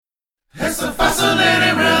It's a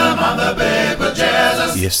fascinating rhythm on the Big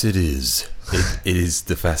Bajazzers. Yes, it is. It is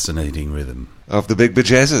the fascinating rhythm of the Big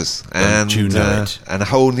Bajazzers. Don't you know it? And a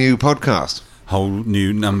whole new podcast. Whole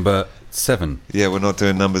new number 7. Yeah, we're not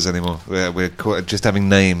doing numbers anymore. We're just having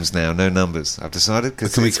names now, no numbers. I've decided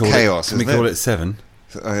because it's chaos. Can we call it 7?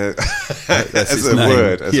 As a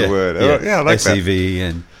word. As a word. Yeah, I like that.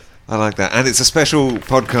 SEVEN. I like that. And it's a special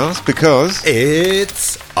podcast because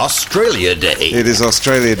It's Australia Day. it is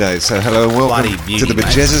Australia Day. So hello and welcome Bloody beauty, to the mate.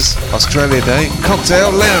 Bajazzers Australia Day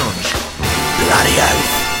Cocktail Lounge. Bloody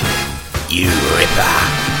oath. You ripper.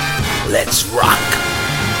 Let's rock.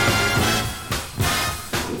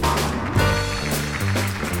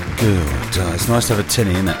 Good. It's nice to have a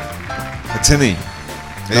tinny, isn't it? A tinny.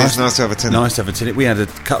 It is nice to have a tinny. Nice to have a tinny. We had a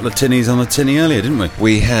couple of tinnies on the tinny earlier, didn't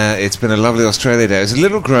we? It's been a lovely Australia Day. It was a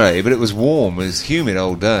little grey, but it was warm. It was humid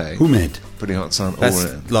all day. Humid. Pretty hot sun all That's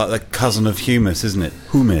around. like the cousin of humus, isn't it?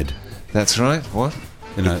 Humid. That's right. What?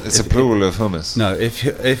 You know, It's a plural of hummus. No, if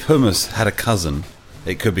hummus had a cousin,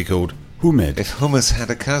 it could be called humid. If hummus had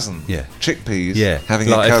a cousin. Yeah. Chickpeas. Yeah, Having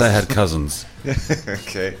like a if cousin. they had cousins,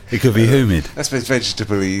 Okay. it could be humid. I suppose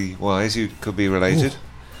vegetably wise, you could be related.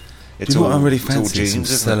 Do you know what I really it's all fancy? Some genes,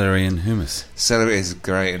 isn't it? celery and hummus. Celery is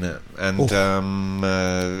great, isn't it? And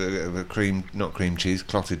cream, not cream cheese,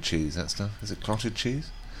 clotted cheese. That stuff. Is it clotted cheese?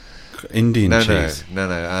 Indian cheese. No.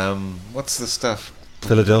 What's the stuff?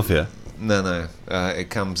 Philadelphia. No. It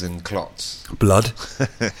comes in clots. Blood.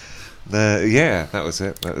 Yeah, that was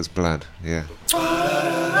it. That was blood. Yeah.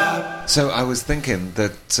 So I was thinking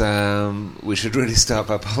that we should really start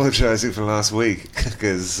by apologising for last week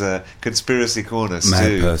because Conspiracy Corner, Stu,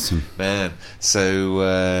 Mad person. man.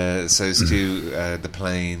 So Stu, the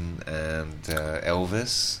plane, and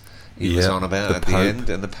Elvis. He was Yeah, on about the at Pope. the end,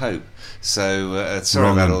 and the Pope. So sorry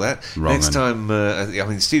Wrong about un. all that. Wrong Next un. time, I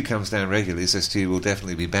mean, Stu comes down regularly, so Stu will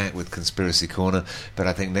definitely be back with Conspiracy Corner. But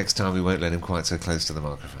I think next time we won't let him quite so close to the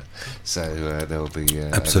microphone. So there will be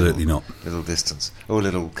Absolutely not. little distance or a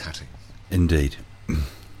little cutting. Indeed.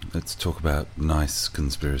 Let's talk about nice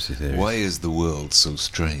conspiracy theories. Why is the world so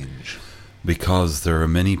strange? Because there are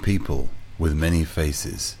many people with many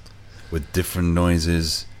faces, with different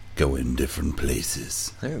noises, go in different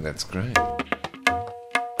places. Oh, that's great.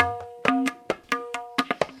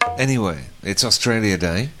 Anyway, it's Australia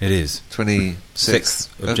Day, It is 26th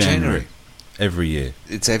of January. every year.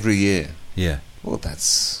 It's every year. Yeah, Well,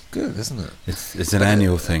 that's good, isn't it? it's an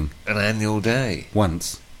annual thing. An annual day.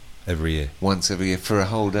 Once every year, Once every year for a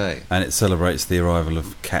whole day. and it celebrates the arrival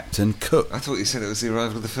of Captain Cook. I thought you said it was the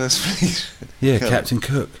arrival of the first fleet. Yeah, Come on. Captain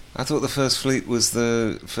Cook. I thought the first fleet was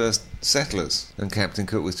the first settlers, and Captain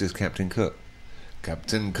Cook was just Captain Cook.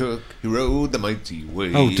 Captain Cook, he rode the mighty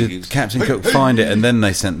waves. Oh, did Captain Hey, Cook hey. find it and then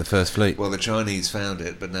they sent the first fleet? Well, the Chinese found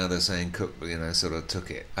it, but now they're saying Cook, sort of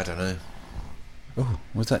took it. I don't know. Oh,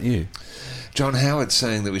 was that you? John Howard's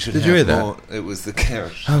saying that we should Did have you hear that? more. It was the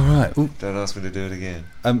carriage. Oh, right. Ooh. Don't ask me to do it again.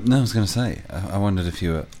 No, I was going to say, I wondered if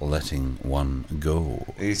you were letting one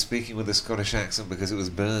go. Are you speaking with a Scottish accent because it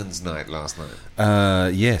was Burns night last night?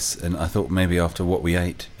 Yes, and I thought maybe after what we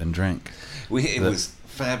ate and drank. It was a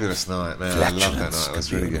fabulous night, man. I loved that Flatulence night. It was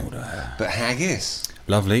could be really in good. order. But haggis.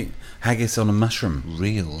 Lovely. Haggis on a mushroom.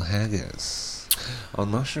 Real haggis.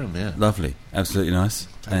 On mushroom, yeah. Lovely. Absolutely nice.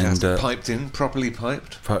 Fantastic. And Piped in, properly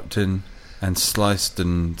piped, piped in and sliced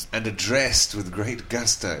and... and addressed with great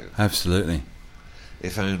gusto. Absolutely.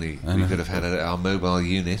 If only I we know. could have had our mobile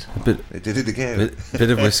unit. A bit, It did it again. bit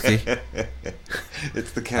of whiskey.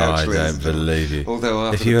 It's the Oh, couch. I ladies don't and gentlemen. believe you. Although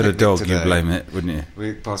after If you the had a picnic dog, today, you'd blame it, wouldn't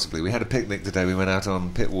you? We had a picnic today. We went out on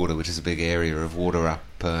Pittwater, which is a big area of water up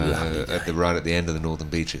Lovely right at the end of the northern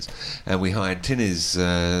beaches, and we hired Tinny's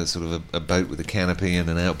sort of a boat with a canopy and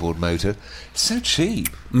an outboard motor. It's so cheap.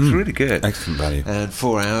 It's really good. Excellent value. And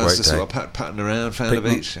 4 hours Great to sort day. of putting around, found a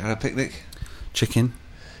Picnic. beach, had a picnic. Chicken.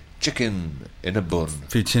 Chicken in a bun. A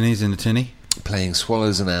few tinnies in a tinny. Playing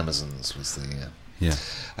Swallows and Amazons was the. Yeah.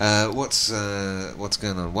 What's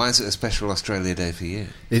going on? Why is it a special Australia Day for you?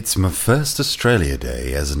 It's my first Australia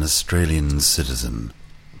Day as an Australian citizen.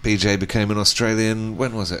 BJ became an Australian.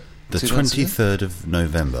 When was it? The 2 months ago? 23rd of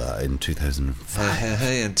November in 2005.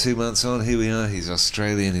 Hey, and 2 months on, here we are. He's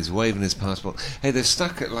Australian. He's waving his passport. Hey, they've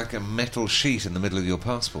stuck like a metal sheet in the middle of your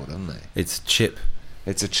passport, haven't they? It's chip.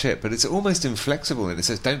 It's a chip, but it's almost inflexible. And it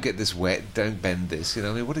says, "Don't get this wet. Don't bend this." I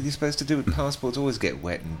mean, what are you supposed to do with passports? Always get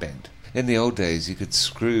wet and bent. In the old days, you could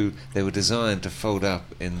screw. They were designed to fold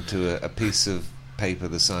up into a piece of paper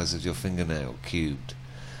the size of your fingernail, cubed,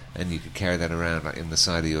 and you could carry that around like in the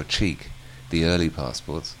side of your cheek. The early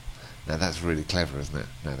passports. Now that's really clever, isn't it?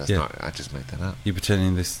 No, that's Yeah. not. I just made that up. You're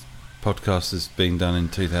pretending this podcast is being done in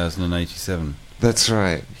 2087. That's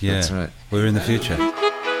right. Yeah, That's right. we're in the future.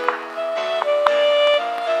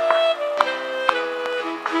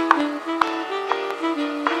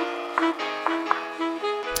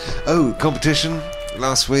 Oh, competition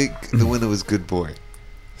last week. The winner was Good Boy.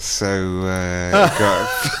 So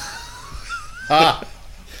got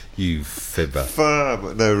You fibber. far,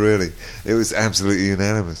 but no, really, it was absolutely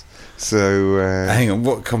unanimous. So Hang on,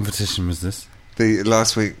 what competition was this? the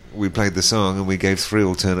last week we played the song and we gave 3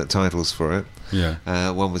 alternate titles for it.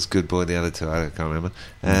 Yeah. One was Good Boy, the other 2 I can't remember,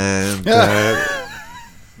 and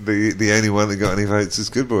the only one that got any votes is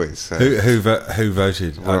Good Boy. So. Who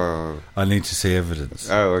voted? Well, I need to see evidence.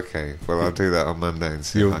 oh, okay. Well, I'll do that on Monday and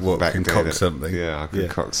see You'll if I can what, backdate concoct it. something? Yeah, I can Yeah.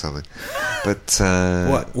 concoct something. But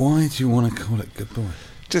Why do you want to call it Good Boy?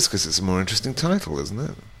 just because it's a more interesting title, isn't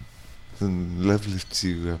it? And Love Lifts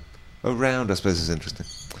You Around, I suppose, is interesting.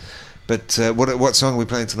 But what song are we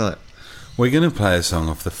playing tonight? We're going to play a song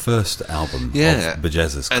off the first album of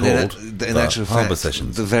Bejesus and called in actual Harbour fact,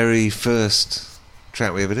 Sessions. the very first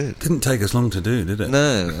track we ever did. Didn't take us long to do, did it?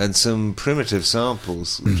 No, and some primitive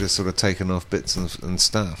samples were just sort of taken off bits and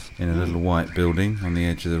stuff, In a little white building on the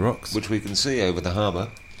edge of the rocks. which we can see over the harbour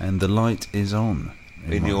And the light is on.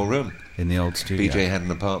 in your room. In the old studio. BJ had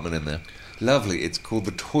an apartment in there. Lovely. It's called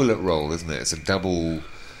the toilet roll, isn't it? It's a double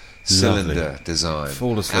cylinder design.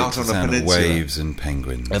 Fall asleep out to on the a sound of peninsula. waves and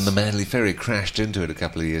penguins. And the Manly Ferry crashed into it a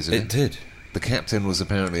couple of years ago. It did. The captain was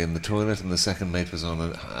apparently in the toilet, and the second mate was on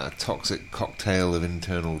a toxic cocktail of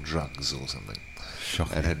internal drugs or something,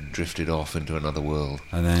 Shocking. and had drifted off into another world.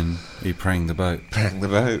 And then he pranged the boat. Prang the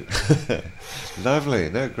boat. Lovely.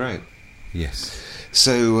 No, great. Yes.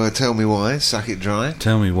 So tell me why. Suck it dry.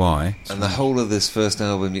 Tell me why. And the whole of this first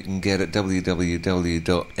album you can get at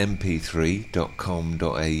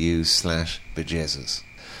www.mp3.com.au/bejesus.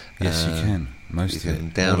 Yes, you can. Most You of can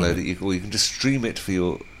it. download All of it. You can just stream it for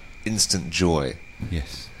your instant joy.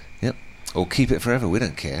 Yes. Yep. Or keep it forever. We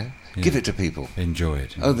don't care. Yeah. Give it to people. Enjoy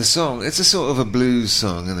it. Oh, the song. It's a sort of a blues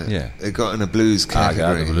song, isn't it? Yeah. It got in a blues I got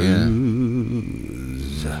category. the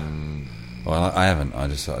blues. Well, I haven't. I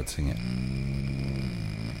just thought I'd sing it.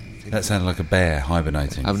 That sounded like a bear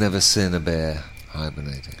hibernating. I've never seen a bear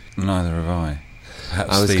hibernating. Neither have I. Perhaps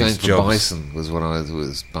I was Steve's going for jobs. bison, was what I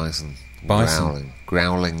was. Bison. Bison?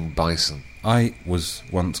 Growling bison. I was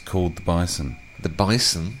once called the Bison. The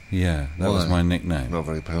bison? Yeah, that was Why? my nickname. Not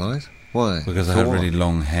very polite. Why? Because I For had what? really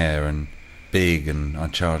long hair and big, and I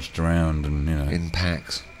charged around, and In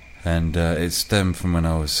packs. and it stemmed from when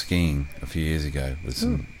I was skiing a few years ago with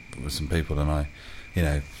some people, and I, You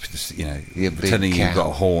big pretending you've cow.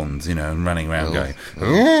 got horns, and running around going,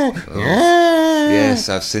 Yes,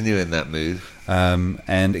 I've seen you in that mood.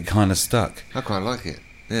 and it kind of stuck. I quite like it.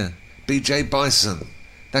 Yeah. BJ Bison.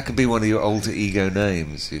 That could be one of your alter ego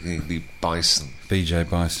names. You can be Bison. BJ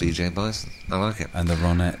Bison BJ Bison. I like it. and the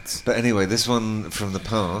Ronettes. But anyway, this one from the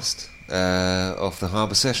past, off the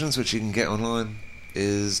Harbour Sessions, which you can get online,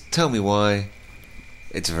 is Tell Me Why.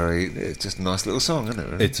 It's just a nice little song, isn't it?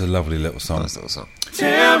 Really? It's a lovely little song. Nice little song.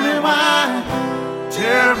 Tell me why,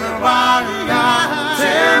 tell me why,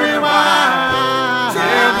 tell me why,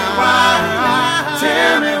 tell me why,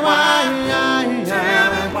 tell me why,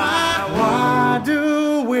 tell me why. Why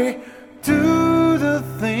do we do the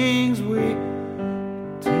things we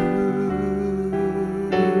do?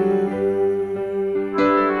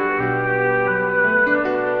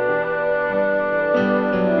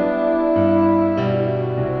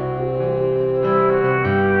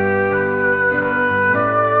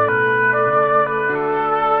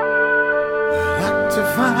 To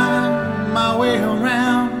find my way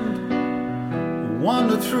around,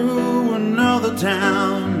 wander through another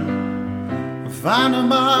town, find a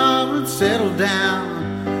bar and settle down.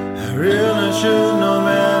 I really should know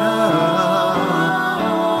better.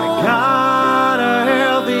 I got a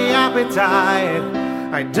healthy appetite.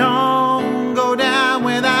 I don't go down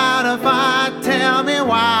without a fight. Tell me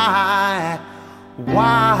why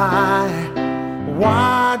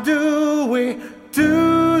do we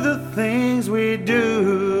do the things we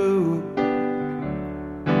do?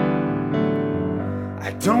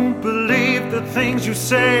 I don't believe the things you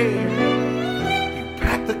say. You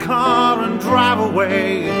pack the car and drive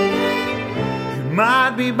away. You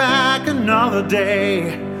might be back another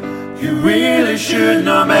day. You really should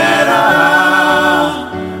know better.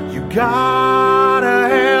 You got a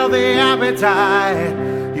healthy appetite.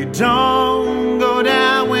 You don't go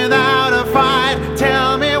down without a fight.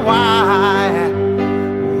 Tell me why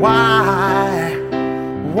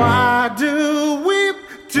do we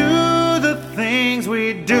do the things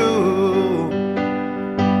we do?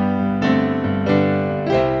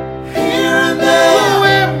 Here and there,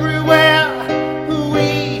 everywhere, we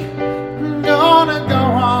go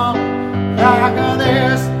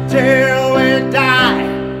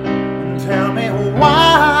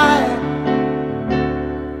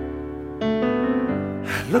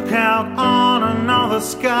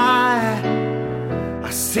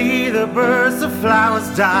see the birds, the flowers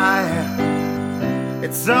die.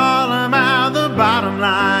 It's all about the bottom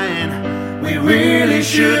line. We really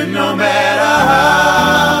should know better.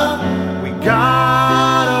 We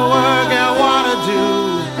gotta work out what to do.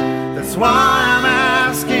 That's why I'm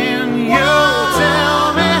asking you. Tell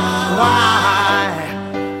me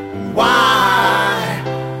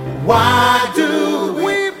why do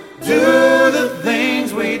we do the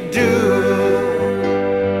things we do?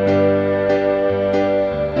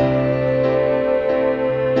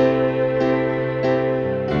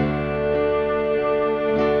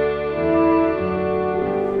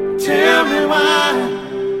 Tell me why,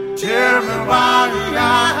 tell me why,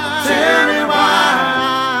 tell me why,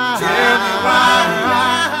 tell me why,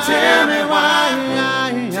 tell me why,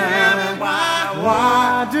 tell me why.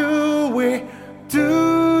 Why do we do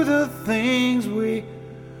the things we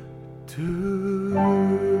do?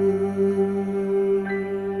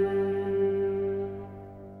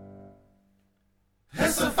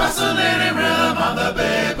 It's a fascinating rhythm of the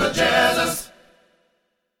baby.